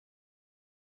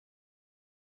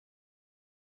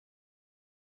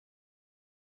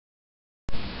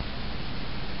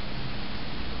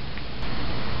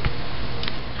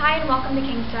Hi and welcome to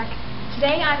King's Tech.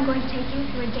 Today I'm going to take you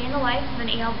through a day in the life of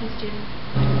an ALP student.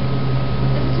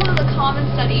 This is one of the common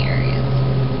study areas.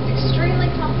 It's extremely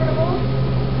comfortable.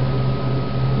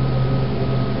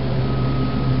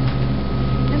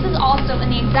 This is also in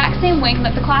the exact same wing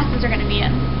that the classes are going to be in.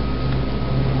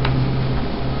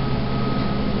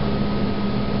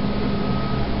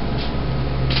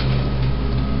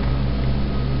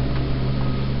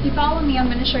 If you follow me, I'm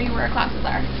going to show you where our classes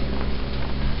are.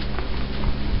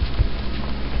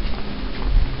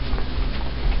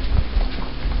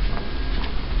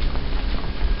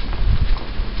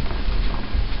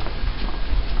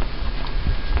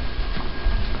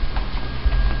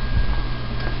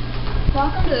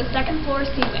 Welcome to the second floor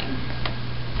C wing.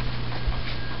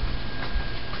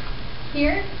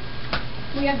 Here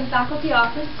we have the faculty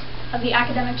office of the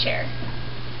academic chair.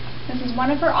 This is one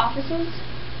of her offices.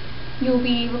 You'll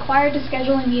be required to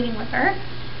schedule a meeting with her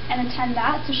and attend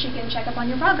that so she can check up on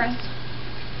your progress.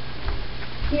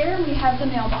 Here we have the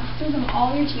mailboxes of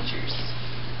all your teachers.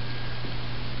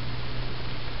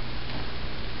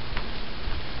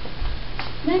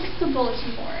 Next, the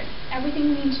bulletin board. Everything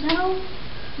you need to know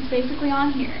is basically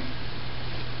on here.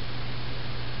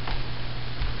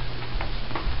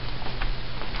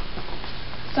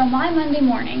 So my Monday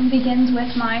morning begins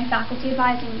with my faculty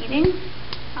advising meeting.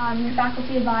 Your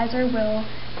faculty advisor will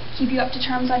keep you up to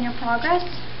terms on your progress,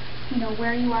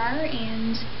 where you are,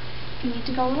 and if you need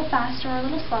to go a little faster or a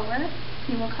little slower,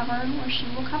 he will cover or she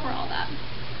will cover all that.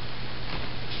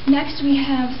 Next we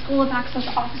have School of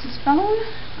Access Office's phone.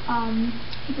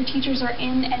 If your teachers are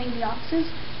in any of the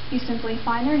offices, you simply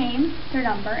find their name, their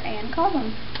number, and call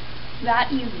them.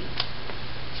 That easy.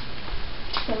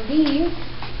 So these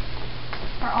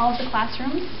are all of the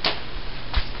classrooms.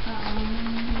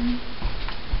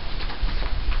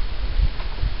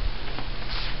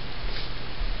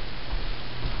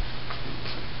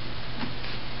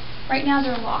 Right now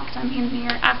they're locked. I'm in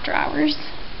here after hours.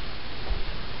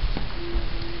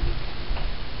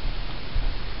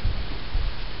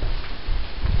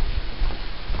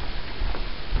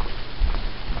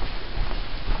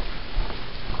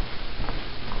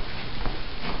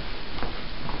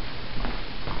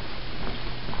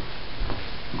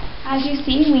 As you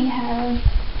see, we have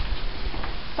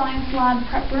science lab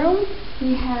prep room.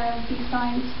 We have the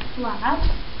science lab.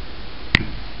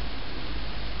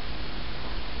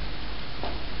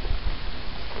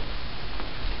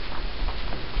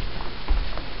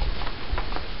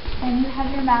 And you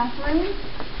have your math room.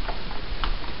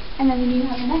 And then you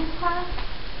have the next class,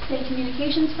 say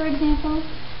communications for example.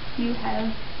 You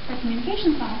have the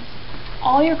communications class.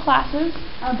 All your classes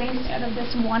are based out of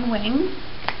this one wing.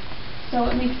 So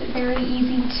it makes it very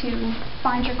easy to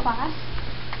find your class.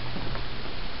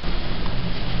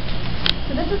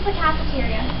 So this is the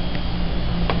cafeteria.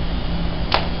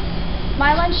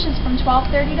 My lunch is from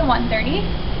 12:30 to 1:30.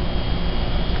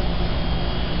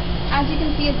 As you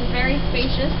can see, it's very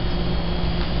spacious.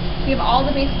 You have all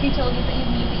the basic utilities that you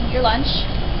need to eat your lunch.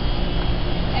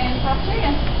 And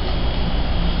cafeteria.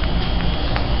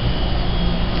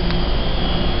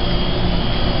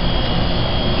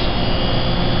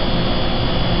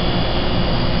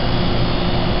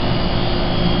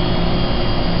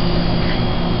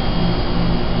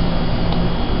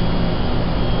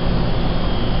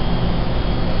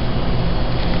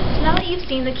 You've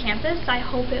seen the campus, I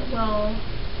hope it will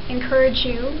encourage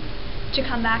you to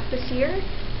come back this year.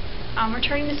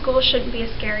 Returning to school shouldn't be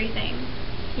a scary thing.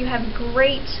 You have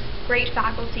great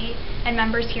faculty and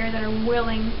members here that are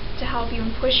willing to help you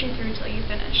and push you through till you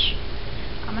finish.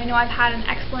 I know I've had an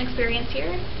excellent experience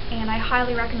here, and I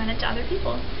highly recommend it to other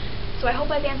people. So I hope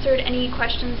I've answered any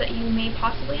questions that you may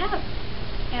possibly have,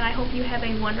 and I hope you have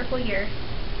a wonderful year.